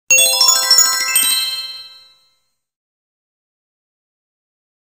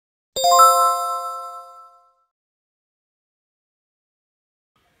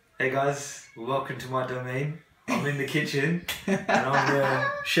Hey guys, welcome to my domain. I'm in the kitchen and I'm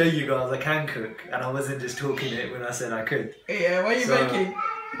gonna show you guys I can cook, and I wasn't just talking it when I said I could. Yeah, what are you making?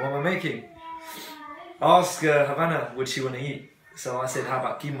 What am I making? I asked Havana what she wanna eat, so I said how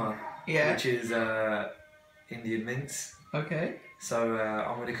about keema, which is Indian mince. Okay. So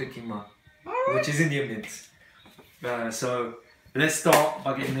I'm gonna cook keema, Alright. which is Indian mince. So let's start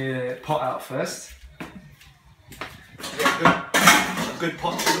by getting the pot out first. Get a good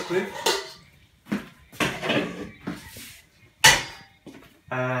pot to cook with.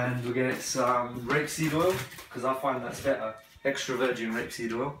 And we'll get some rapeseed oil, because I find that's better. Extra virgin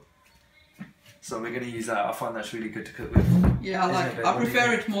rapeseed oil. So we're going to use that. I find that's really good to cook with. Yeah, I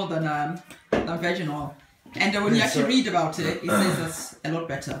prefer it more than virgin oil. And when you actually read about it, it says it's a lot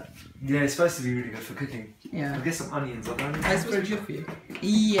better. Yeah, it's supposed to be really good for cooking. Yeah. I'll get some onions on there. That's very good for you.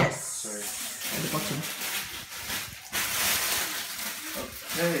 Yes. Sorry. At the bottom.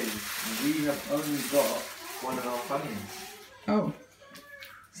 Okay, we have only got 1.5 onions. Oh.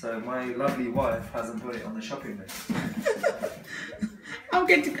 So my lovely wife hasn't put it on the shopping list. I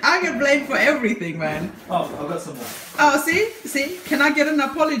get blamed for everything, man. Oh, I've got some more. Oh, see? Can I get an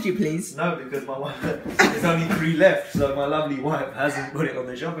apology, please? No, because my wife, there's only 3 left, so my lovely wife hasn't put it on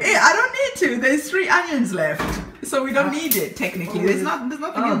the shopping list. Yeah, I don't need to. There's 3 onions left, so we don't need it technically. There's nothing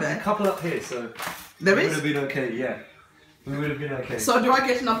in there. A couple up here, so there we is. would have been okay. Yeah, we would have been okay. So do I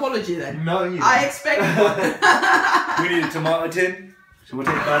get an apology then? No, you. I expect one. We need a tomato tin, so we'll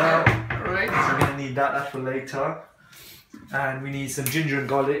take that out. Right. So we're gonna need that. That's for later. And we need some ginger and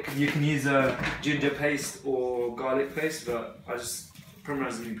garlic. You can use a ginger paste or garlic paste, but I just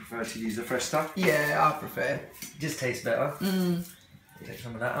personally prefer to use the fresh stuff. Yeah, I prefer. Just tastes better. Take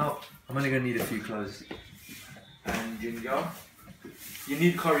some of that out. I'm only going to need a few cloves. And ginger. You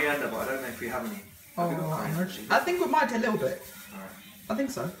need coriander, but I don't know if we have any. I think we might a little bit. Alright. I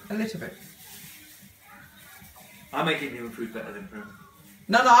think so, a little bit. I make Indian food better than Prim.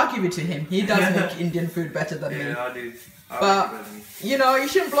 No, I'll give it to him. He does make Indian food better than me. Yeah, I do. But, you know, you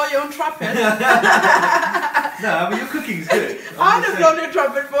shouldn't blow your own trumpet. No, I mean, your cooking's good. I'd have blown your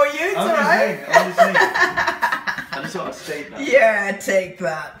trumpet for you, it's alright. I'm just saying. I just thought I'd state that. Yeah, take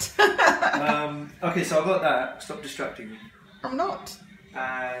that. Okay, so I got that. Stop distracting me. I'm not.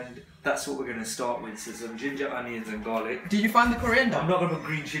 And that's what we're going to start with. So some ginger, onions and garlic. Did you find the coriander? I'm not going to put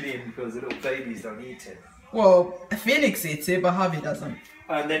green chilli in because the little babies don't eat it. Well, Phoenix eats it, but Harvey doesn't.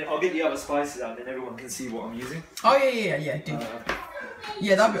 And then I'll get the other spices out, then everyone can see what I'm using. Oh yeah, do.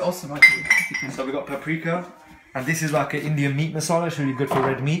 Yeah, that'd be awesome actually. So we got paprika, and this is like an Indian meat masala. It's really good for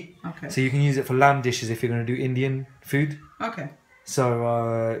red meat. Okay. So you can use it for lamb dishes if you're going to do Indian food. Okay.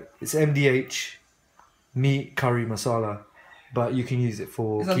 So it's MDH meat curry masala, but you can use it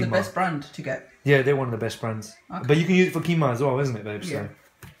for Is that keema. the best brand to get? Yeah, they're one of the best brands. Okay. But you can use it for keema as well, isn't it, babe? Yeah.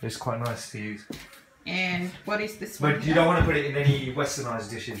 So it's quite nice to use. And what is this one? But you don't want to put it in any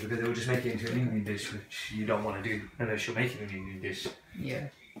westernised dishes because it will just make it into an Indian dish, which you don't want to do unless you're making an Indian dish. Yeah.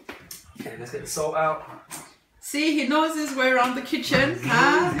 Okay, let's get the salt out. See, he knows his way around the kitchen,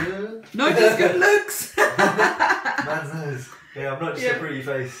 huh? Yeah. Not just good looks. Man's nose. Yeah, I'm not just a pretty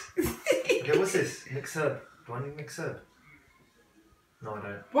face. Okay, what's this? Mixed herb. Do I need mixed herb? No, I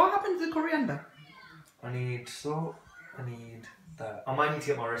don't. What happened to the coriander? I need salt. I need that. I might need to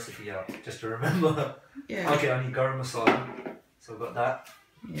get my recipe out just to remember. Yeah. Okay, I need garam masala. So I've got that.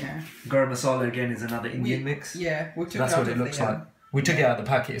 Yeah. Garam masala again is another Indian mix. Yeah, we took That's it out what it of looks the, like. We took it out of the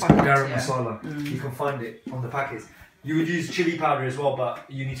packet. It's called garam yeah. masala. You can find it on the packets. You would use chili powder as well, but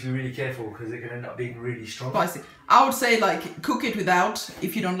you need to be really careful because it can end up being really strong. Spicy. I would say like cook it without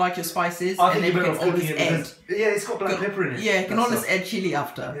if you don't like your spices. I and think then you're you better can off cooking always it because yeah, it's got black pepper in it. Yeah, you can always add chili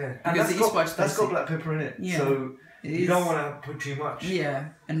after. Yeah, Because it is quite spicy. That's got black pepper in it. Yeah. So you don't want to put too much. Yeah,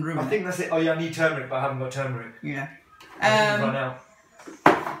 and ruin I think that's it. Oh yeah, I need turmeric, but I haven't got turmeric. Yeah. Run out.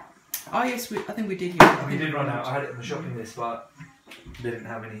 Oh yes, I think we did. Yeah, we did run out. I had it on the shopping list, but they didn't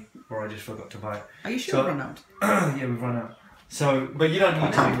have any, or I just forgot to buy it. Are you sure we run out? Yeah, we've run out. So, but you don't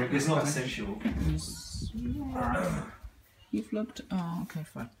need turmeric. It's not essential. You've looked. Oh, okay,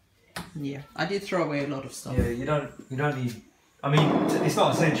 fine. Yeah, I did throw away a lot of stuff. Yeah, you don't need. I mean, it's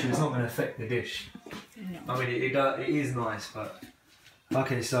not essential. It's not going to affect the dish. No. I mean, it is nice, but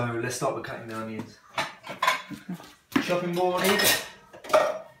okay. So let's start with cutting the onions. Chopping board.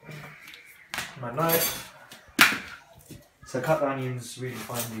 My knife. So cut the onions really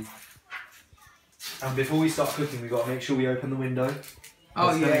finely. And before we start cooking, we got to make sure we open the window. Oh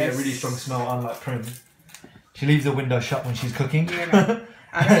it's going to get a really strong smell, unlike Prim. She leaves the window shut when she's cooking. Yeah, no.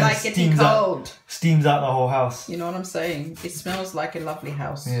 I don't like getting cold. Steams out the whole house. You know what I'm saying? It smells like a lovely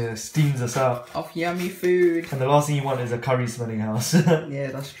house. Yeah, steams us out. Of yummy food. And the last thing you want is a curry smelling house.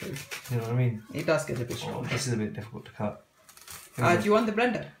 Yeah, that's true. You know what I mean? It does get a bit strong. This is a bit difficult to cut. Do you want the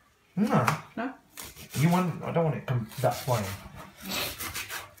blender? No. No? I don't want it that fine.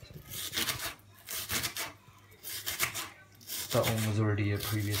 That one was already a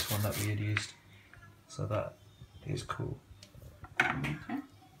previous one that we had used. So that is cool. Okay. I'm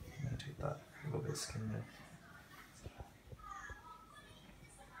going to take that, a little bit of skin there.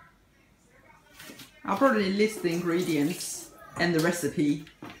 I'll probably list the ingredients and the recipe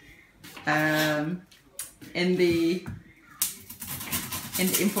in the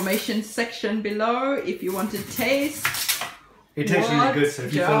information section below if you want to taste. It tastes really good, so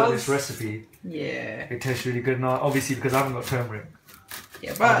if you follow this recipe, yeah, it tastes really good. Now, obviously, because I haven't got turmeric.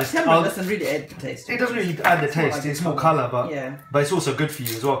 Yeah, but turmeric doesn't really add the taste. It doesn't really add the taste. Like it's more colour, but yeah. But it's also good for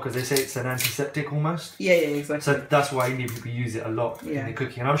you as well because they say it's an antiseptic almost. Yeah, exactly. So that's why Indian people use it a lot in Yeah. the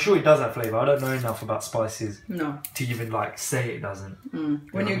cooking, and I'm sure it does have flavour. I don't know enough about spices No. to even like say it doesn't.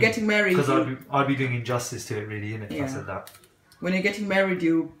 When you're getting married, because I'd be doing injustice to it really, innit? If I said that. When you're getting married,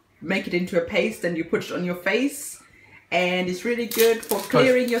 you make it into a paste and you put it on your face, and it's really good for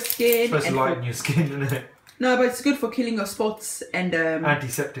clearing your skin. Supposed to lighten your skin, isn't it? No, but it's good for killing your spots and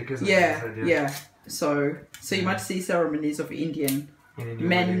antiseptic, isn't it? Yeah. So you might see ceremonies of Indian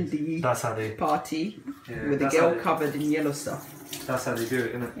Mendi that's how they party with the girl covered in yellow stuff. That's how they do it,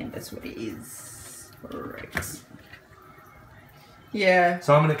 isn't it? And that's what it is. Right. Yeah.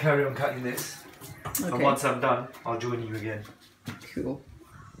 So I'm gonna carry on cutting this, Okay. and once I'm done, I'll join you again. Cool.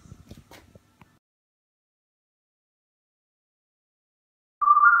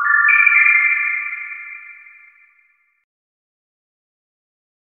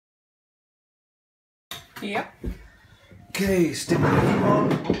 Yep. Okay, stick the heat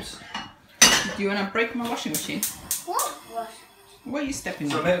on. Oops. Do you want to break my washing machine? What? What are you stepping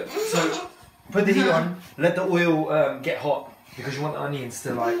So, on? so put the heat on. Let the oil get hot because you want the onions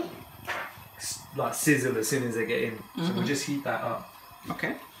to like sizzle as soon as they get in. So we'll just heat that up.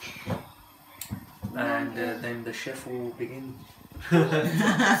 Okay. And then the chef will begin.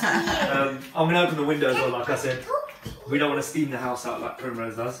 I'm gonna open the window as well. Like I said, we don't want to steam the house out like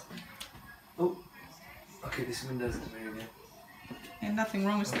Primrose does. Oh. Okay, this window's very good. Ain't nothing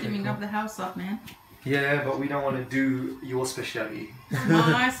wrong with steaming up the house up, man. Yeah, but we don't want to do your speciality.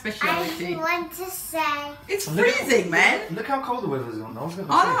 My speciality. I want to say. It's freezing, man. Look how cold the weather's on. I was gonna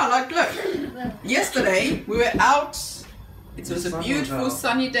Oh no, like look. Yesterday we were out. It was a beautiful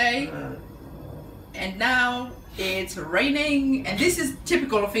sunny day. And now it's raining. And this is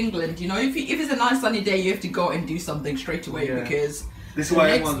typical of England, you know. If it's a nice sunny day, you have to go and do something straight away because. This is why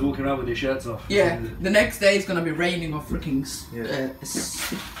everyone's walking around with their shirts off. Yeah, the next day it's gonna be raining or freaking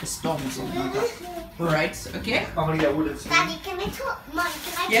a storm or something like that. Alright, okay? I'm gonna get wooden spoon. Daddy, can I talk? Mom,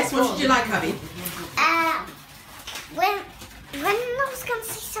 can I Yes, talk? what did you like, Abby? When I was going to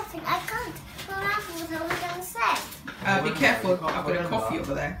say something, I can't remember what I was going to say. Be careful, I've got a coffee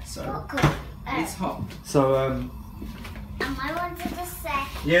over there, so Okay. it's hot. So, I wanted to say.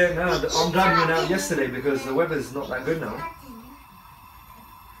 yeah, no, I'm glad we went out yesterday because the weather's not that good now.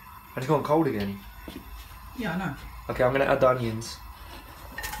 It's gone cold again. Yeah, I know. Okay, I'm gonna add the onions.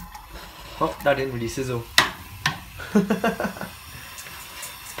 Oh, that didn't really sizzle.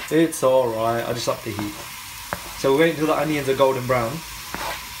 It's alright, I just upped the heat. So we're waiting until the onions are golden brown.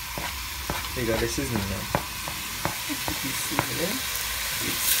 There you go, they're sizzling now.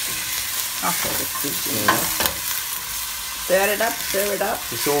 Stir it up, stir it up.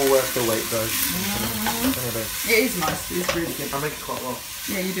 It's all worth the wait, guys. Anyway, It is nice, it's really good. I make it quite well.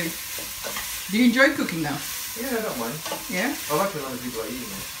 Yeah, you do. Do you enjoy cooking now? Yeah, I don't mind. Yeah? I like when other people are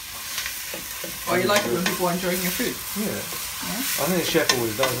eating it. Or you like it when people are enjoying your food? Yeah. I think the chef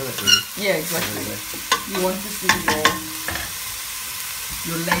always does, isn't it, really? Yeah, exactly. You want to see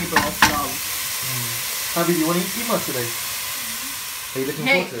your labour of love. Abby, do you want to eat keema today? Are you looking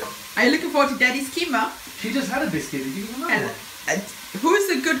Hey, forward to it? are you looking forward to Daddy's keema? She just had a biscuit, did you even know And, that? who's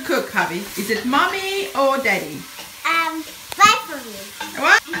the good cook, Javi? Is it Mommy or Daddy? Both of you.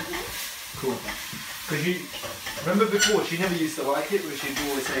 What? Cool. Because you remember before she never used to like it, but she'd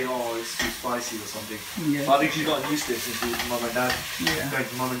always say, "Oh, it's too spicy" or something. Yeah. I think she's gotten used to it since she was with mum and dad. Yeah. Going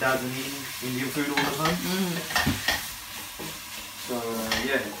to mum and dad's and eating Indian food all the time. So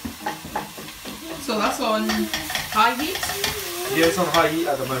yeah. So that's on high heat? Yeah, it's on high heat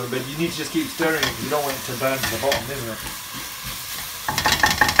at the moment, but you need to just keep stirring it because you don't want it to burn to the bottom, isn't it?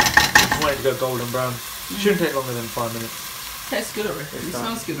 You just want it to go golden brown. Shouldn't take longer than 5 minutes. Tastes good already. It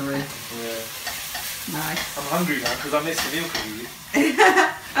smells good already. Yeah. Nice. I'm hungry now because I missed the meal for you.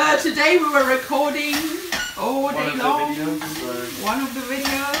 Today we were recording all day long. One of the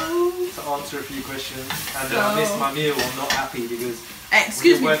videos to answer a few questions, and I missed my meal. I'm not happy because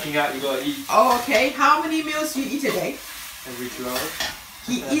excuse me. Working out, you gotta eat. Oh, okay. How many meals do you eat a day? Every 2 hours.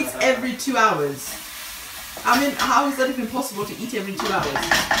 He eats every 2 hours. I mean, how is that even possible to eat every 2 hours?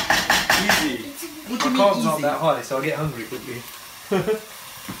 Easy. What do you My mean carbs easy? aren't that high, so I get hungry quickly.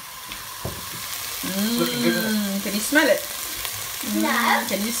 Looking good, isn't it? Can you smell it? No.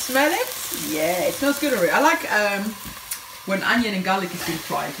 Can you smell it? Yeah, it smells good already. I like when onion and garlic is being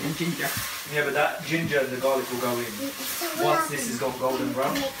fried and ginger. Yeah, but that ginger and the garlic will go in once this has gone golden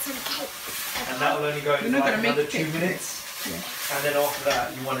brown. And that will only go in for like another 2 minutes. Yeah. And then after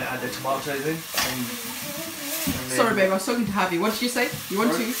that, you want to add the tomatoes in. And then Sorry, babe, I was talking to Javi. What did you say? You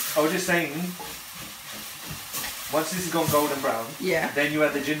want to? I was just saying, once this has gone golden brown, Yeah. then you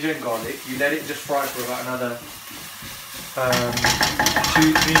add the ginger and garlic. You let it just fry for about another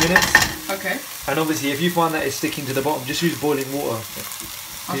 2-3 minutes. Okay. And obviously, if you find that it's sticking to the bottom, just use boiling water.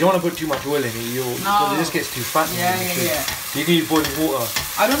 You don't want to put too much oil in it, because it just gets too fat. Yeah. You can use boiling water.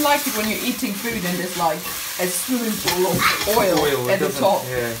 I don't like it when you're eating food and there's like a spoonful of oil at the top,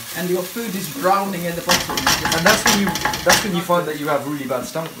 and your food is drowning at the bottom. And that's when you find that you have really bad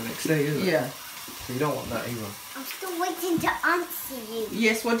stomach the next day, isn't it? Yeah. So you don't want that either. I'm still waiting to answer you.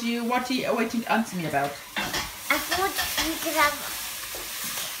 Yes. What are you waiting to answer me about? I thought we could have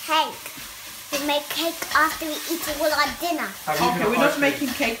cake. We make cake after we eat all our dinner. Okay, we're not making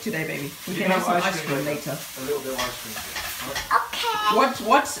cake today, baby. We can have some ice cream later. A little bit of ice cream. Okay.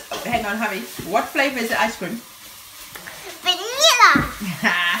 What's? Hang on, Javi. What flavour is the ice cream? Vanilla.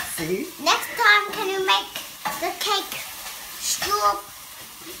 See? Next time, can you make the cake straw?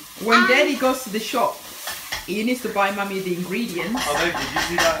 When Daddy goes to the shop, he needs to buy Mummy the ingredients. Oh, babe, did you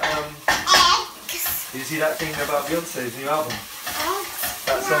see that? Eggs. Did you see that thing about Beyonce's new album?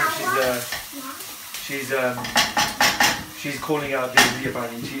 That song she's calling out Jay-Z about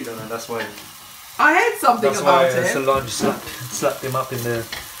he cheated on her. That's why. I heard something about it. Solange slapped him up in the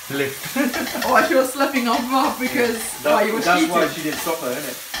lift. Oh, she was slapping him up because you were cheating. That's why she didn't stop her,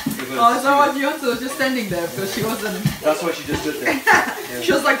 innit? Oh, so why Beyonce was just standing there because she wasn't. That's why she just stood there. Yeah.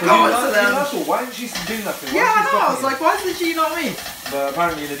 She was like, go on to them. Why isn't she doing nothing? Yeah, I know. I was like, why isn't she not me? But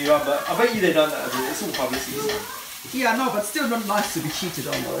apparently in the new album, I bet you they done that as well. It's all publicity stuff. Yeah, no, but still not nice to be cheated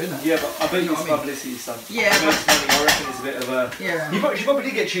on, though, isn't it? Yeah, but I bet you it's publicity stuff. Yeah, it makes money. I reckon it's a bit of a. Yeah. She probably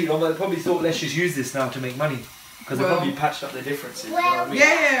did get cheated on, but they probably thought let's just use this now to make money. Because they probably patched up the differences. You know what I mean?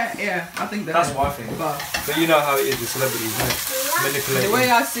 Yeah. I think that's what I think. But you know how it is with celebrities, isn't it? Manipulating. The way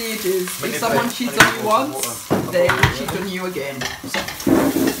I see it is, if someone cheats on you once, they will cheat on you again. So.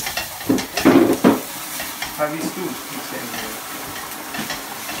 Harry's food keeps getting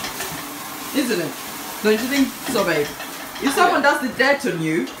Isn't it? Don't you think so, babe? If someone does the dirt on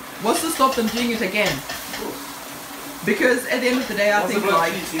you, what's to stop them doing it again? Because at the end of the day, I think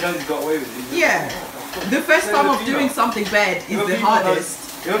like... Cheats, he knows he's got away with it. Yeah. The first time of doing something bad is the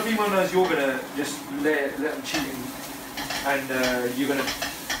hardest. If a female knows you're going to just let them cheat and you're going to...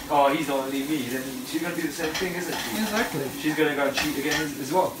 Oh, he's not going to leave me, then she's going to do the same thing, isn't she? Exactly. She's going to go and cheat again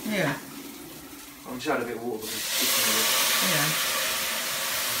as well. Yeah. I'm just had a bit of water because it's Yeah.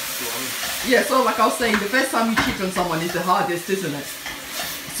 Yeah, so like I was saying, the first time you cheat on someone is the hardest, isn't it?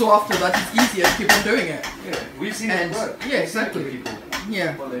 So after that, it's easier to keep on doing it. Yeah, we've seen it work. Yeah, exactly. People,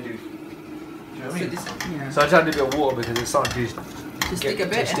 yeah. What they do. Do you know what I mean? So I just had a bit of water because it's starting to stick a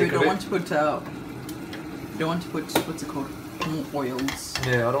bit, and we don't want to put. What's it called? More oils.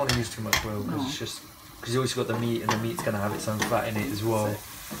 Yeah, I don't want to use too much oil because it's just because you also got the meat and the meat's gonna have its own fat in it as well. Yeah,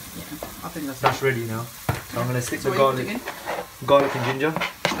 I think that's ready now. So I'm gonna stick the garlic and ginger.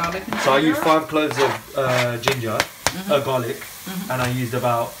 So I used 5 cloves of ginger, garlic, and I used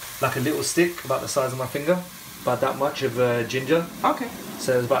about like a little stick, about the size of my finger, about that much of ginger. Okay.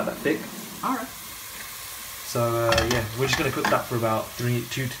 So it's about that thick. All right. So yeah, we're just gonna cook that for about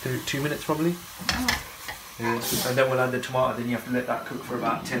 2 minutes probably. Yeah. And then we'll add the tomato. Then you have to let that cook for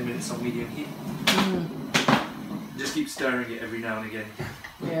about 10 minutes on medium heat. Just keep stirring it every now and again.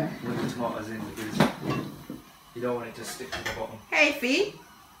 Yeah. With the tomatoes in because you don't want it to stick to the bottom. Hey, Fee.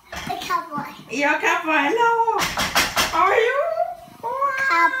 A cowboy. You're a cowboy. Hello. How are you?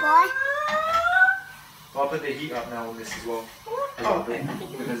 Cowboy. I'll put the heat up now on this as well. Okay.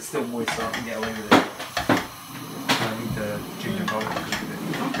 Because it's still moist, so I can get away with it. I need the ginger garlic to cook with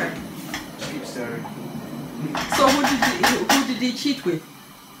it. Okay. Just keep stirring. So who did he cheat with?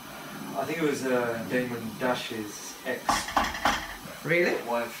 I think it was Damon Dash's ex. Really?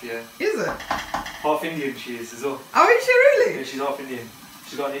 Wife, yeah. Is it? Half Indian she is as well. Oh, is she really? Yeah, she's half Indian.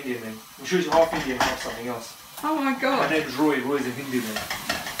 She's got an Indian name. I'm sure she's half Indian, half something else. Oh my god. Her name's Roy. Roy's a Hindu name.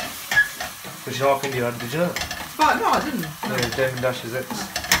 But she's half Indian. Did you know? But no, I didn't. No, Damon Dash's ex.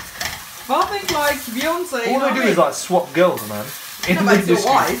 But I think like Beyonce. All they do is like swap girls, man. No, but your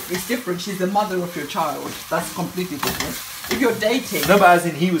wife is different. She's the mother of your child. That's completely different. If you're dating. No, but as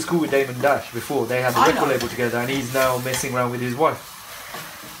in he was cool with Damon Dash before. They had the I record know. label together and he's now messing around with his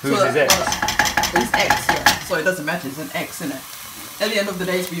wife. Who's So his ex? His ex, yeah. So it doesn't matter. It's an ex, isn't it? At the end of the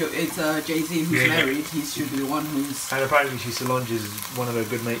day, it's Jay-Z who's married. He should be the one who's... And apparently she Solange's one of her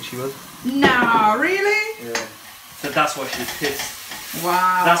good mates she was. Nah, really? Yeah. So that's why she was pissed.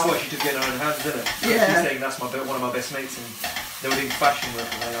 Wow. That's why she took it in her own hands, isn't it? Yeah. She's saying that's one of my best mates and they were doing fashion work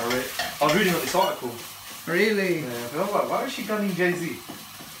and I was reading on this article. Really? Yeah, but I was like, why was she gunning Jay-Z?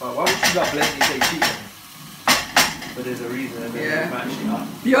 Like, why would she like blatantly say cheating? But there's a reason and Yeah. they're matching up.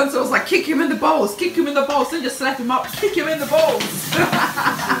 Beyonce was like, kick him in the balls, kick him in the balls, then just slap him up, kick him in the balls.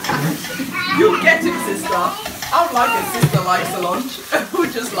 You'll get him, sister. I'm like a sister like Solange, who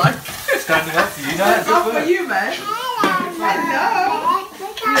just like... Standing up for you, no, That's up for you, man. Hello.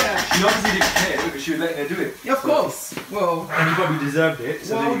 Yeah. She obviously didn't care because she was letting her do it. Of course. Well, And he probably deserved it,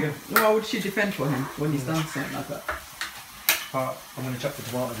 so there you go. why would she defend for him when he's done something like that? Alright, I'm going to chuck the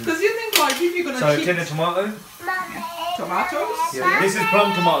tomatoes in. Because you think like if you're gonna So, cheat tin of tomato. tomatoes, Yeah. This is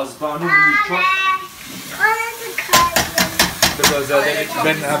plum tomatoes, but I normally use chopped because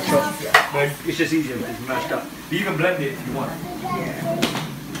then have chopped. But it's just easier because it's mashed up. But you can blend it if you want. yeah.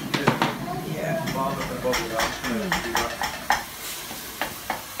 But I'm not going to bother with that. I'm just going to do that.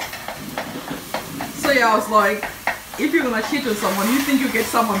 So yeah, I was like, if you're gonna cheat on someone, you think you get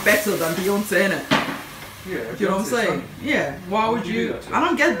someone better than Beyonce, innit? Yeah, Do you know what I'm saying? Yeah. Why would you do you? that to I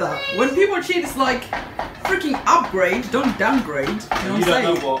don't get that. When people cheat, it's like freaking upgrade, don't downgrade. You know what I'm You don't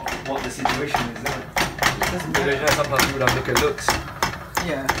saying? know what the situation is, isn't it? Doesn't You know, sometimes people don't look at looks.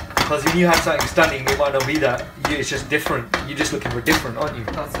 Yeah, Because when you have something stunning, it might not be that. It's just different. You're just looking for different, aren't you?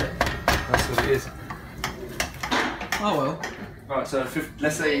 that's it. That's what it is. Oh well. Right, so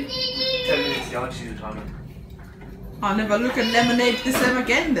let's say 10 minutes, yeah, I'll just use the timer. I'll never look at lemonade the same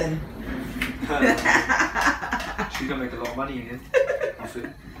again then. She's gonna make a lot of money again. I think.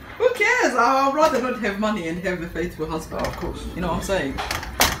 Who cares? I'd rather not have money and have a faithful husband. Oh, of course. You know what I'm saying?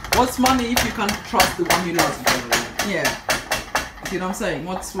 What's money if you can't trust the one you love? Yeah. You know what I'm saying?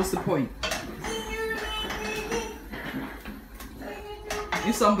 What's the point?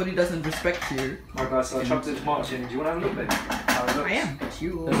 If somebody doesn't respect you, Alright guys, so I chucked the tomatoes in. Do you want to have a look at it? How it looks? I am. But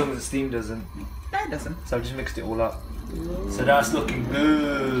you. As long as the steam doesn't. No, it doesn't. So I've just mixed it all up. So that's looking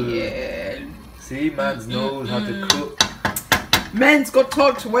good. Yeah. See, man's knows how to cook. Man's got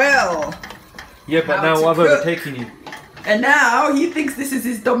taught well. Yeah, but How now to I've cook. overtaken you. And now he thinks this is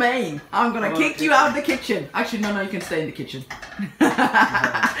his domain. I'm gonna Oh, kick okay. you out of the kitchen. Actually, no, you can stay in the kitchen.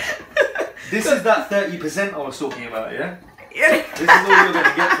 This is that 30% I was talking about, yeah? Yeah. This is all you're going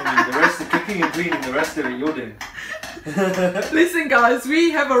to get from me. The rest of cooking and cleaning, the rest of it you're doing. Listen, guys,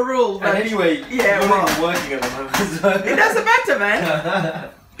 we have a rule that And anyway, Yeah, you're well. not even working at the moment. So. it doesn't matter, man.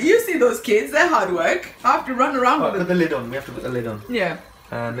 You see those kids, they're hard work. I have to run around Right, with put them. the lid on. We have to put the lid on. Yeah.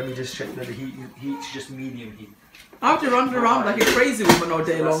 And let me just check that the heat's just medium heat. I have to run around like a crazy woman all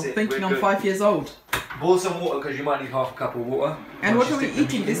day So that's long, it, thinking we're I'm good. 5 years old. Boil some water because you might need half a cup of water. And Once what are you we stick the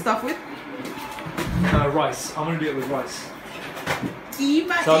eating meat this in. stuff with? Rice. I'm going to do it with rice.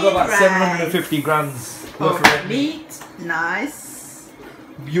 Keema So I've got about rice. 750 grams worth of red meat. Meat, nice.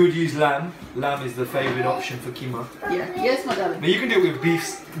 You would use lamb. Lamb is the favourite option for keema. Yeah. Yes, my darling. But you can do it with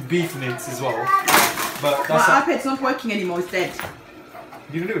beef mince as well. But My that's iPad's not working anymore, it's dead.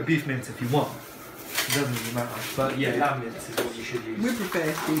 you can do it with beef mince if you want. It doesn't really matter. But yeah, lamb mince is what you should use. We prefer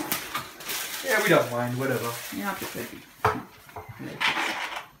beef. Yeah, we don't mind, whatever. Yeah, I prefer beef.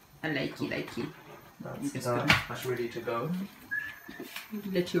 I like it. That's done. That's ready to go.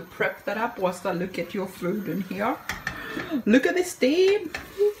 Let you prep that up whilst I look at your food in here. Look at this steam.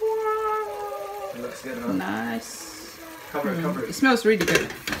 Wow. It looks good enough. Nice. Cover it, cover It it. smells really good.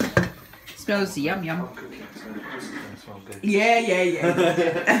 It smells yum yum. I'm cooking, so of course it's going to smell good. Yeah.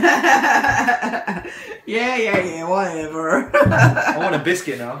 yeah, whatever. I want a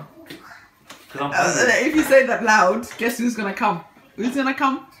biscuit now. Because I'm hungry. If you say that loud, guess who's gonna come? Who's gonna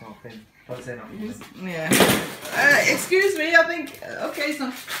come? Don't say nothing. Yeah. Excuse me, I think. Okay,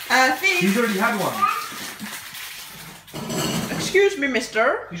 so. Thief. He's already had one. Excuse me,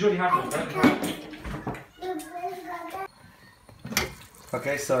 mister. He's already had one, don't you?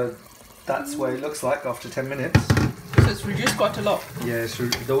 Okay, so that's what it looks like after 10 minutes. So it's reduced quite a lot. Yeah, so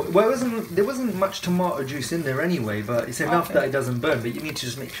there wasn't much tomato juice in there anyway, but it's enough Okay. that it doesn't burn. But you need to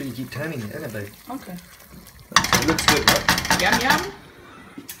just make sure you keep turning it, innit, babe? Okay. It looks good, right? Yum yum.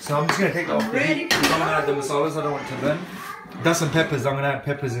 So I'm just going to take that off the ready heat. to I'm going to add the masalas, I don't want it to burn. That's some peppers, I'm going to add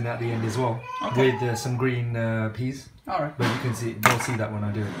peppers in at the end as well. Okay. With some green peas. Alright. But you can see, they'll see that when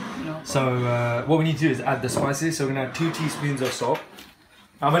I do it. No. So what we need to do is add the spices. So we're going to add 2 teaspoons of salt.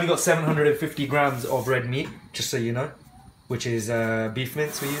 I've only got 750 grams of red meat, just so you know. Which is beef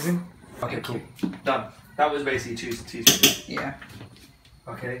mince we're using. Okay, cool. Done. That was basically 2 teaspoons. Yeah.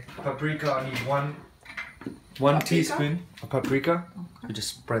 Okay, paprika, I need one teaspoon of paprika. Okay. We just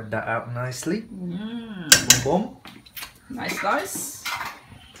spread that out nicely. Boom, boom. Nice.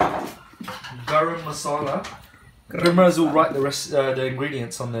 Garam masala. Primrose will write the rest, the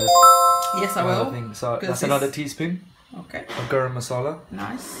ingredients on the yes, I will. thing. So that's another teaspoon of garam masala.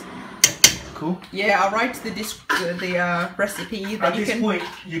 Nice. Cool. Yeah, I'll write the recipe. At this point,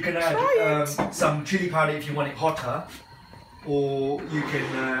 you can add some chili powder if you want it hotter. Or you can,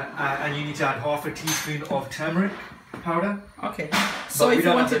 and you need to add half a teaspoon of turmeric powder. Okay. So if you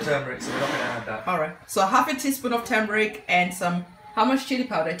want turmeric, so we're not going to add that. All right. So half a teaspoon of turmeric and some. How much chili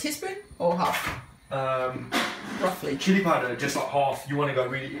powder? A teaspoon or half? Roughly. Chili powder, just like half. You want to go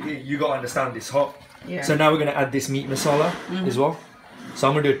really. You got to understand it's hot. Yeah. So now we're going to add this meat masala as well. So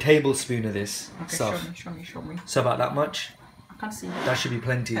I'm going to do a tablespoon of this stuff. Show me. So about that much. I can't see that. That should be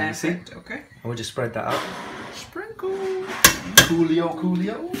plenty. Perfect. You see? Okay. And we'll just spread that out. Sprinkle. Coolio.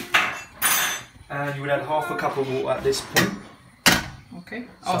 And you would add half a cup of water at this point. Okay.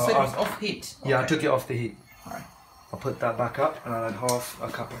 Oh, so it was off heat. Yeah, okay. I took it off the heat. Alright. I'll put that back up and I'll add half a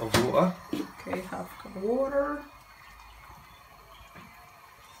cup of water. Okay, half a cup of water.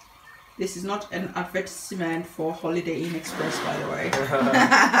 This is not an advertisement for Holiday Inn Express, by the way.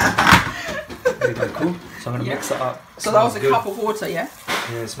 There you go, cool. So I'm going to mix it up. So that was a cup of water, yeah?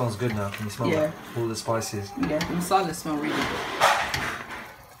 Yeah, it smells good now. Can you smell that? All the spices. Yeah, the masala smell really good.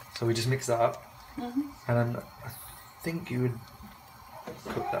 So we just mix that up. And then I think you would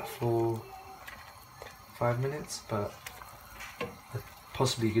cook that for 5 minutes, but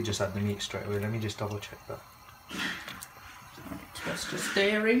possibly you could just add the meat straight away. Let me just double check that. Just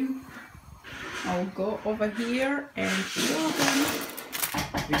stirring. I'll go over here and show them.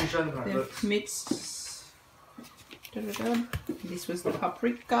 You can show them how it the looks. mix. This was the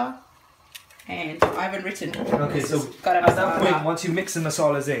paprika, and I haven't written. Okay, so at that point, once you mix the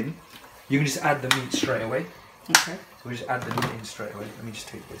masalas in, you can just add the meat straight away. Okay. So we just add the meat in straight away. Let me just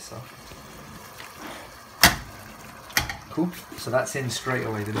take this off. Cool. So that's in straight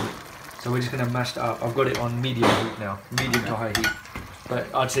away, the meat. So we're just going to mash that up. I've got it on medium heat now, medium to high heat. But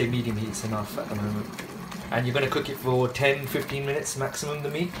I'd say medium heat's enough at the moment. And you're going to cook it for 10-15 minutes maximum, the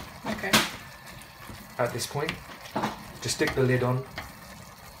meat. Okay. At this point, just stick the lid on,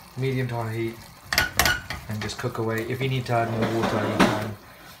 medium to high heat, and just cook away. If you need to add more water, you can.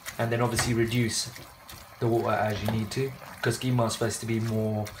 And then obviously reduce the water as you need to, because keema is supposed to be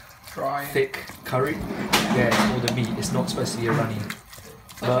more Dry. thick curry. Yeah, it's more the meat. It's not supposed to be a runny.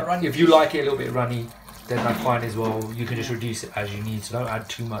 But if you like it a little bit runny, then that's fine as well. You can just reduce it as you need. So don't add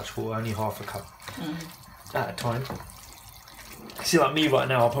too much water, only half a cup at a time. See, like me right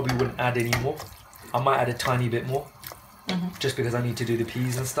now, I probably wouldn't add any more. I might add a tiny bit more, just because I need to do the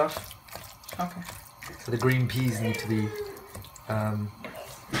peas and stuff. Okay. So the green peas need to be How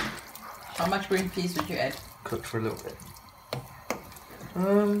much green peas would you add? cooked for a little bit.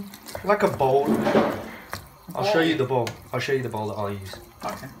 Like a bowl. I'll show you the bowl. I'll show you the bowl that I'll use.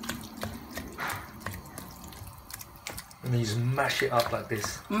 Okay. And then you just mash it up like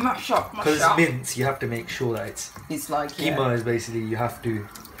this. Mash up. Because it's mince, you have to make sure that it's like keema is basically, you have to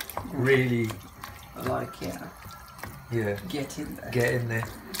really get in there. Get in there.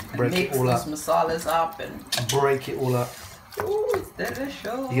 And Break mix it all up. those masalas up and Break it all up. ooh, it's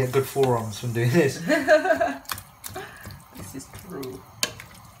delicious. You get good forearms from doing this. This is true.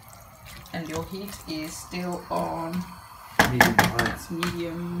 And your heat is still on. Medium high. It's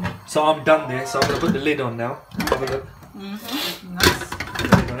medium. So I'm done there, so I'm going to put the lid on now. Have a look. Nice.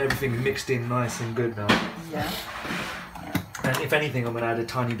 Everything mixed in nice and good now. Yeah. And if anything, I'm going to add a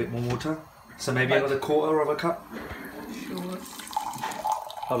tiny bit more water. So maybe another quarter of a cup. Sure.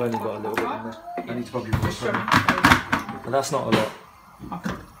 I've only got a little bit in there. I need to probably put some. But that's not a lot.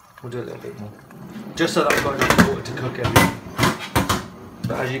 Okay. We'll do a little bit more. Just so that I've got enough water to cook everything.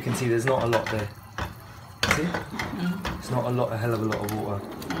 But as you can see, there's not a lot there. See? It's not a hell of a lot of water.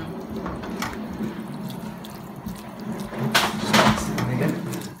 Just mix it in again.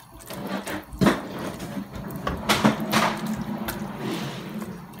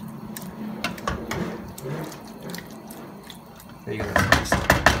 There you go, that's nice.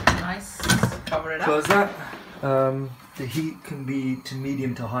 Nice. Cover it up. Close that. The heat can be to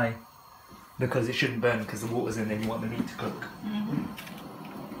medium to high because it shouldn't burn because the water's in there and you want the meat to cook.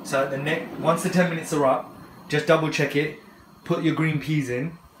 So once the 10 minutes are up, just double check it. Put your green peas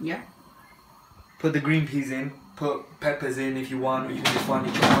in. Yeah. Put the green peas in. Put peppers in if you want, or you can just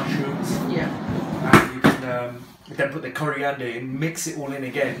finely chop mushrooms. Yeah. And you can then put the coriander in, mix it all in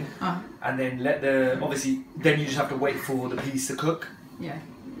again, and then then you just have to wait for the peas to cook. Yeah.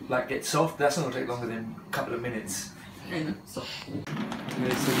 Like get soft. That's not going to take longer than a couple of minutes. Yeah, so.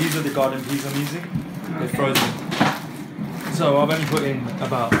 Okay, so these are the garden peas I'm using. They're frozen. So I've only put in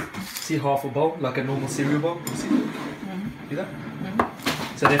about, see, half a bowl, like a normal cereal bowl. See? See that?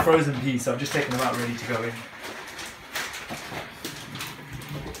 So they're frozen peas, so I've just taken them out ready to go in.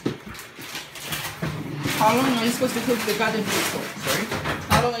 How long are you supposed to cook the garden peas for? Sorry?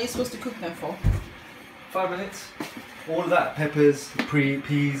 How long are you supposed to cook them for? 5 minutes. All of that, peppers,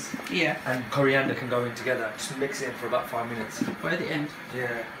 peas, Yeah. and coriander can go in together. Just mix it in for about 5 minutes. By the end.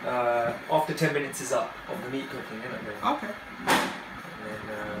 Yeah. After 10 minutes is up of the meat cooking, isn't it? Okay. And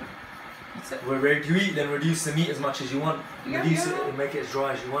then That's it. we're ready to eat. Then reduce the meat as much as you want. Yeah, Reduce yeah. it and make it as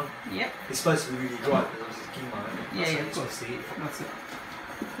dry as you want. Yep. It's supposed to be really dry because it's keema, isn't it? Yeah, So yeah, you're of supposed to eat. That's it.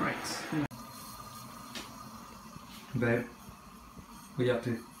 Right. Babe, what are you up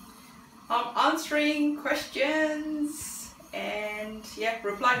to? I'm answering questions and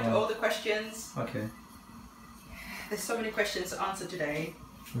replying to all the questions. Okay. There's so many questions to answer today.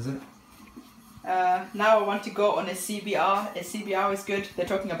 Is it? Now I want to go on a CBR. A CBR is good. They're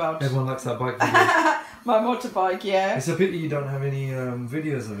talking about Everyone likes that bike video. my motorbike. Yeah. It's a pity you don't have any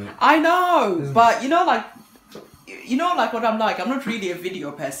videos of it. I know, Isn't but you know, like what I'm like. I'm not really a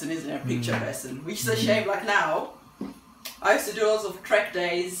video person, isn't it? A picture person, which is a shame. Like now, I used to do lots of trek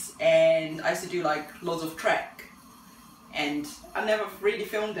days, and I used to do like loads of trek, and I never really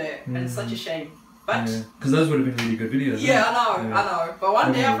filmed it, and it's such a shame. But because those would have been really good videos. yeah, I know. But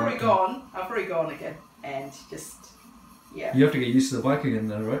one day I've Probably probably go on again, and just You have to get used to the bike again,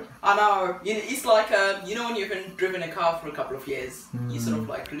 though, right? I know. It's like you know when you've been driven a car for a couple of years, you sort of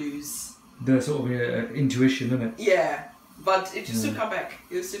like lose The sort of intuition, isn't it? Yeah, but it will soon come back.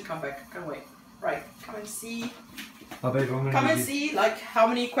 It will soon come back. Can't wait. Right, come and see. I bet I'm gonna Come and see like how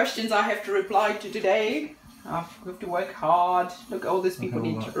many questions I have to reply to today. We have to work hard. Look, all these people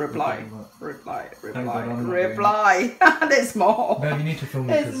need to reply. Reply. There's more. No, you need to film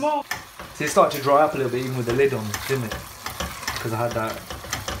it. There's more. See, it started to dry up a little bit even with the lid on, didn't it? Because I had that.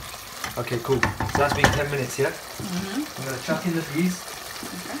 Okay, cool. So that's been 10 minutes, yeah? I'm going to chuck in the peas.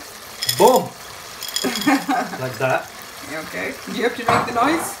 Okay. Boom! Like that. Okay. Do you have to make the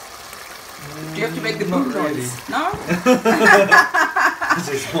noise? Do you have to make the boom noise? No? This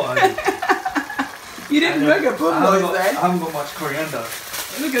is what I do. You didn't make a boom noise then. I haven't got much coriander.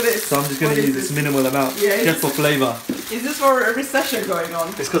 Look at this. So I'm just going to use this minimal amount, just for flavour. Is this for a recession going on?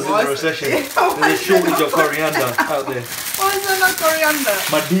 It's because there's a recession. There's a shortage of coriander out there. Why is there no coriander?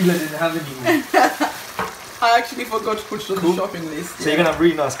 My dealer didn't have any. I actually forgot to put it on the shopping list. So you're going to have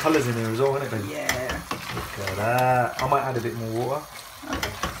really nice colours in there as well, isn't it, babe? Yeah. Look at that. I might add a bit more water.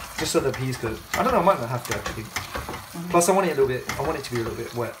 Okay. Just so the peas could. I don't know, I might not have to actually. Plus I want it to be a little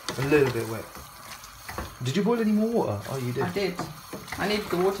bit wet. A little bit wet. Did you boil any more water? Oh, you did. I did. I need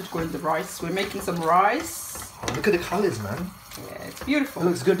the water to go in the rice. We're making some rice. Oh, look at the colours, man. Yeah, it's beautiful. It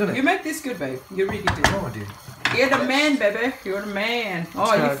looks good, doesn't it? You make this good, babe. You really do. Oh, I do. You're the man, baby. You're the man.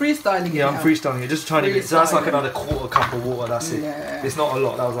 Oh, you're freestyling it. Yeah, I'm now. freestyling it. Just a tiny bit. So that's like another quarter cup of water. That's it. Yeah. It's not a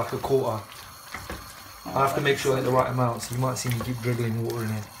lot. That was like a quarter. I have to make sure I get the right amount. So you might see me keep dribbling water in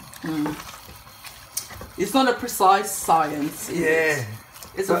here. It's not a precise science. Is it?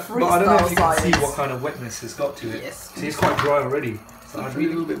 It's a freestyle but I don't know if you science. can see what kind of wetness it's got to it. Yes. See, it's quite dry already. So I need a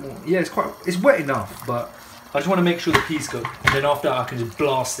little bit more. Yeah, it's wet enough, but I just want to make sure the peas cook. And then after I can just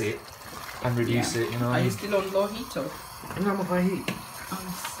blast it and reduce it, you know what I Are you mean? still on low heat or? I'm on high heat.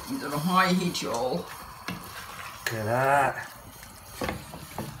 You're on high heat, y'all. Look at that.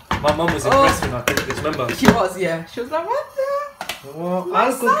 My mum was impressed when I cooked this, remember? She was, yeah. She was like, what the? Well, My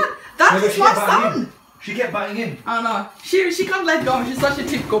I'll son! cook it. That No, but is she my kept biting son! in. She kept biting in. I know. She can't let go. She's such a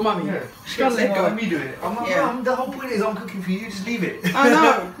typical mummy. Yeah. She can't let go. Let me do it. I'm like, Yeah. Mum, the whole point is I'm cooking for you, just leave it. I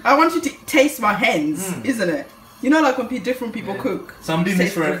know. I want you to taste my hands, isn't it? You know, like when different people cook. So I'm doing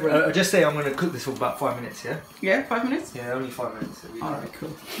this for, different. just say I'm going to cook this for about 5 minutes, yeah? Yeah, 5 minutes? Yeah, only 5 minutes. Alright,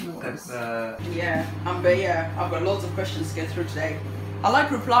 cool. No worries. Yeah. I've got loads of questions to get through today. I like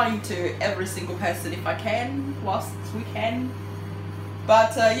replying to every single person if I can, whilst we can.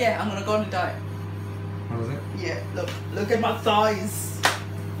 But I'm gonna go on a diet. What was it? Yeah, look at my thighs.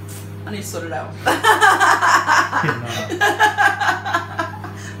 I need to sort it out.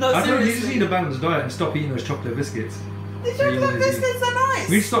 No, I thought you just seriously. need a balanced diet and stop eating those chocolate biscuits. The chocolate biscuits are nice.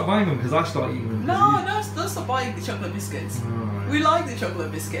 We stopped buying them because I started eating them. No, don't stop buying the chocolate biscuits. Right. We like the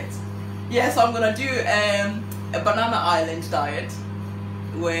chocolate biscuits. Yeah, so I'm gonna do a banana island diet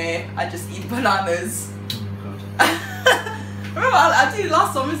where I just eat bananas. Oh my god. Remember, I did it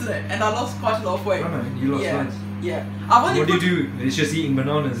last time, isn't it? And I lost quite a lot of weight. I know, you lost loads. Yeah. I've only What do you do? It's just eating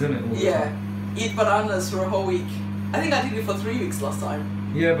bananas, isn't it? All the time? Eat bananas for a whole week. I think I did it for 3 weeks last time.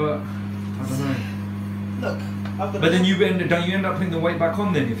 Yeah, but I don't know. Look, I've got. But then don't you end up putting the weight back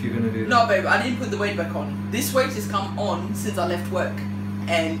on then if you're gonna do that? No, babe, I didn't put the weight back on. This weight has come on since I left work,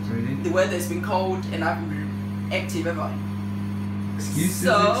 and Really? the weather's been cold, and I haven't been active ever. Excuses.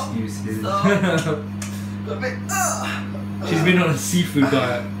 Got a bit, She's been on a seafood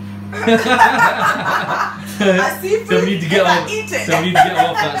diet. I see food So we need to get and I off. eat it. So we need to get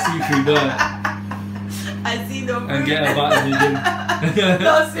off that seafood diet I see no food. and get a vitamin in.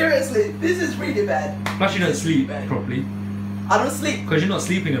 No, seriously, this is really bad. Plus you don't sleep properly I don't sleep. because you're not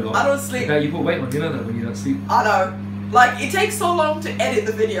sleeping a lot. I don't sleep. Like, you put weight on. You know that when you don't sleep. I know. Like, it takes so long to edit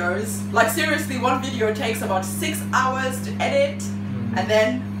the videos. Like, seriously, one video takes about 6 hours to edit. And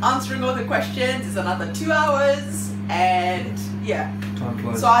then answering all the questions is another 2 hours. And yeah. Time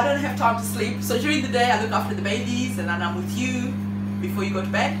flies. So I don't have time to sleep. So during the day, I look after the babies. And then I'm with you before you go to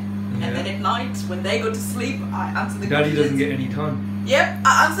bed. Yeah. And then at night, when they go to sleep, I answer the Daddy questions. doesn't get any time. Yep,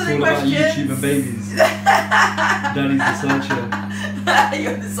 I answer It's the all about questions. YouTube and babies. Daddy's the sideshow.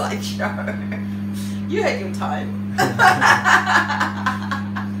 You're the sideshow. You had your time.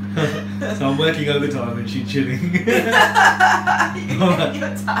 So I'm working overtime and she's chilling. You had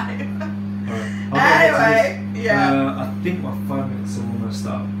your time. Alright. Anyway, yeah. I think my 5 minutes are almost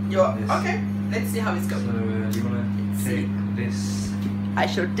up. Okay, let's see how it's So going. you wanna take this? I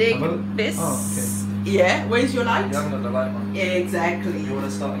shall take Have a look. this. Oh, Yeah, where's your light? You haven't got the light on. Exactly. You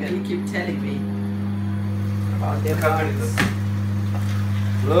wanna start again? You keep telling me about their Look how good it lights. looks.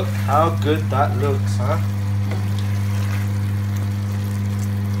 Look how good that looks, huh?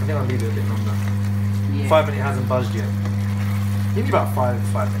 I think I'll leave it a bit longer. Yeah. 5 minutes hasn't buzzed yet. Maybe about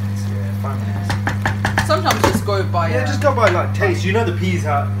 5 minutes. Yeah, 5 minutes. Sometimes just go by. Yeah, just go by like taste. You know the peas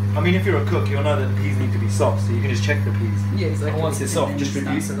have. I mean, if you're a cook, you'll know that the peas need to be soft, so you can just check the peas. Yeah, exactly. And once it's soft, just And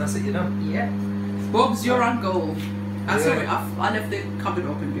then reduce, and that's it. You're done. Yeah. Bob's your uncle. Yeah. Sorry, I left the cupboard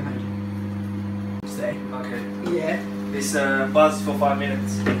open behind you. Say. Okay. Yeah. This buzzed for 5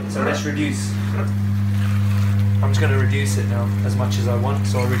 minutes, so let's reduce. I'm just going to reduce it now as much as I want,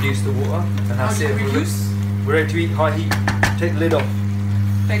 so I'll reduce the water, and How that's do it. you reduce? We're ready to eat high heat. Take the lid off.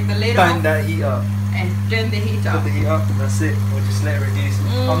 Take the lid Bang off that heat up. and turn the heat Put up. the heat up, and that's it. We'll just let it reduce.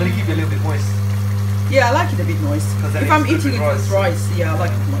 I'm going to keep it a little bit moist. Yeah, I like it a bit moist. 'Cause then If it's I'm good eating with it with rice, yeah, I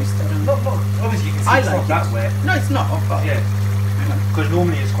like it moist. I don't. Not, obviously you can see I it's like not that it. wet. No, it's not. Oh, but Yeah, hang on. because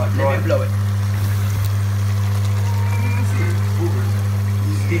normally it's quite dry. Let me blow it. You can see it's over,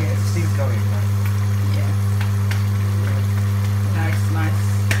 isn't it? Steam's going, man. Yeah. Nice, nice.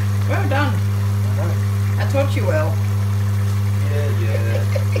 Well done. I know. I taught you well. Yeah.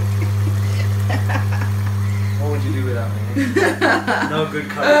 What would you do without me? No good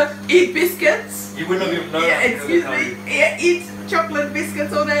curry. Eat biscuits. You wouldn't have even known. Yeah, I could excuse cook me. curry. Yeah, eat chocolate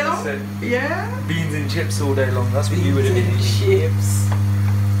biscuits all day long. Said Yeah. beans and chips all day long. That's what you would have been Beans and eating. chips.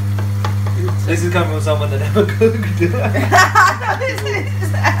 This is coming from someone that never cooked. This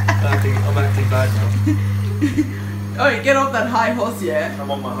is- I'm acting bad now. Oh, you get off that high horse, yeah? I'm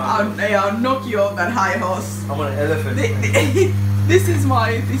on my high. I'll knock you off that high horse. I'm on an elephant. This is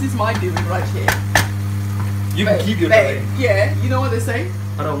my doing right here. You can keep your babe, doing. yeah, you know what they say?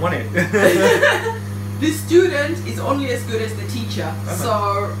 I don't want it. The student is only as good as the teacher. Okay.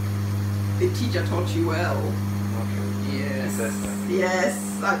 So the teacher taught you well. Okay. Yes. Says so. Yes,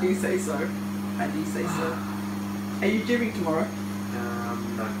 I do say so. I do say so. Are you gymming tomorrow?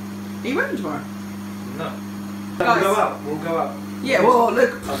 No. Are you working tomorrow? No. Guys. We'll go out. Yeah, well,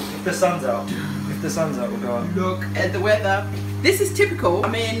 look. If the sun's out, we'll go out. Look at the weather. This is typical. I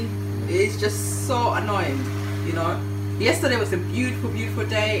mean, it's just so annoying, you know. Yesterday was a beautiful, beautiful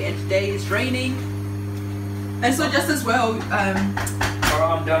day, and today is raining. And so just as well, Alright,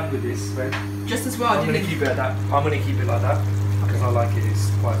 I'm done with this, babe. just as well, I'm gonna keep it at that. I'm gonna keep it like that because I like it. It's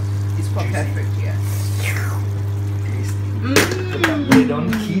quite quite juicy. perfect, yeah. Put that lid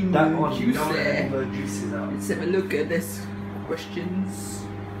on. Keep that on. You don't Juicy. let all the juices out. Let's have a look at this questions.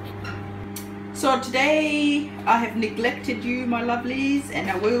 So today I have neglected you, my lovelies, and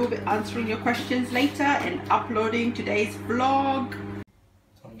I will be answering your questions later and uploading today's vlog.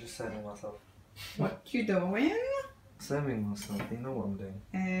 I'm just saving myself. What you doing? Saving myself. You know what I'm doing.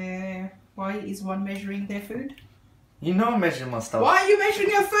 Why is one measuring their food? You know I'm measuring my stuff. Why are you measuring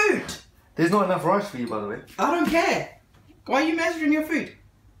your food? There's not enough rice for you, by the way. I don't care. Why are you measuring your food?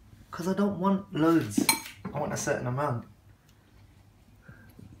 Because I don't want loads. I want a certain amount.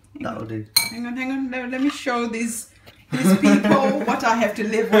 That'll do. Hang on. Let me show these people what I have to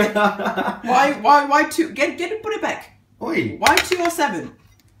live with. Why 2? Get it, put it back. Oi. Why 2 or 7?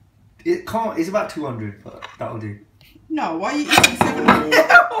 It can't. It's about 200, but that'll do. No, why are you eating 7?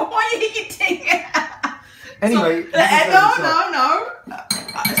 Why are you eating? Anyway. No.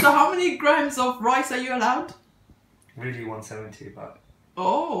 So how many grams of rice are you allowed? Really 170, but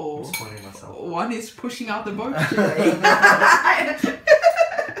Oh. I'm spoiling myself. One is pushing out the boat today.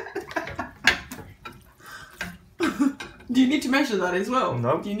 Do you need to measure that as well?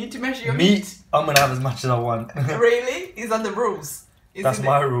 No. Do you need to measure your Meat, I'm going to have as much as I want. Really? Is that the rules? That's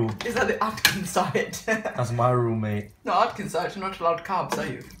my rule. Is that the Atkins diet? That's my rule, mate. No, Atkins diet, you're not allowed carbs, are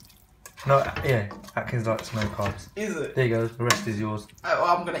you? No, yeah. Atkins likes no carbs. Is it? There you go. The rest is yours.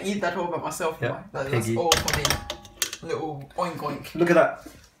 Oh, I'm going to eat that all by myself. Yeah, That's piggy. all for me. Little oink oink. Look at that.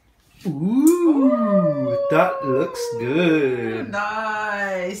 Ooh, that looks good.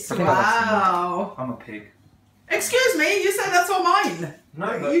 Nice. I think I like Wow. I'm a pig. Excuse me, you said that's all mine.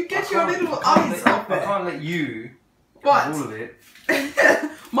 No, but You get I your can't- little I can't eyes let- off I it. can't let you What? have all of it.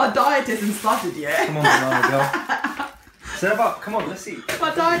 My diet hasn't started yet. Come on, banana girl. Set up. Come on, let's eat.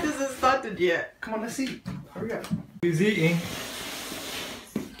 My diet hasn't started yet. Come on, let's eat. Hurry up. Who's eating?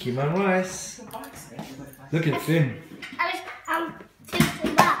 Keema rice. Look at Finn.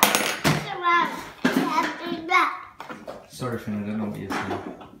 Sorry, Finn, I don't know what you're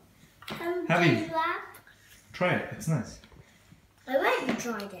saying. Have you? Try it. It's nice. I already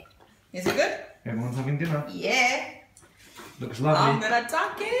tried it. Is it good? Everyone's having dinner. Yeah. Looks I'm lovely. gonna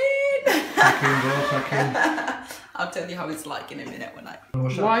tuck in. Tuck in, girl, tuck in. I'll tell you how it's like in a minute when I.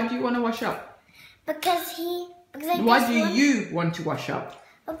 Wash up. Why do you want to wash up? Because I Why do you want to wash up?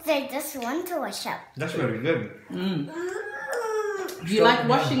 Because I just want to wash up. That's very good. Do you like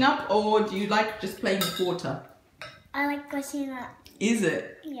washing up or do you like just playing with water? I like washing up. Is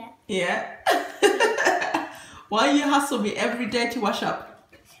it? Yeah. Yeah. Why you hustle me every day to wash up?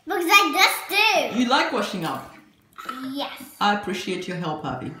 Because I just do. You like washing up? Yes. I appreciate your help,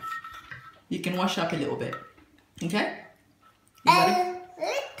 Abby. You can wash up a little bit. Okay? Is that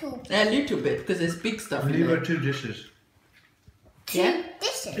Little a little bit because there's big stuff in Leave there. her 2 dishes. Yeah?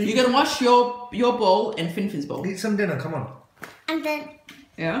 dishes. You can wash your bowl and Finfin's bowl. Eat some dinner, come on. And then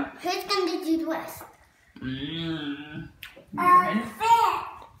Yeah? who's going to do the rest?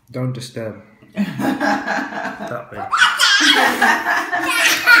 Don't disturb. That way.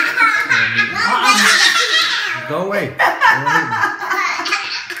 Go away.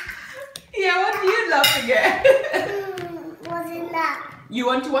 Yeah, what are you laughing at? Wasn't that? You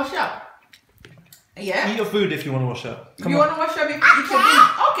want to wash up? Yeah? Eat your food if you want to wash up. Come You on. want to wash up? Eat your dinner.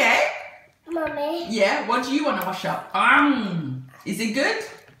 Okay. Mommy. Yeah, what do you want to wash up? Is it good?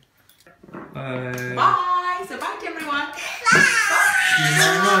 Bye. Say bye to everyone. Keema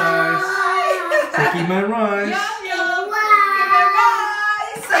rice. Say keema rice. Yeah.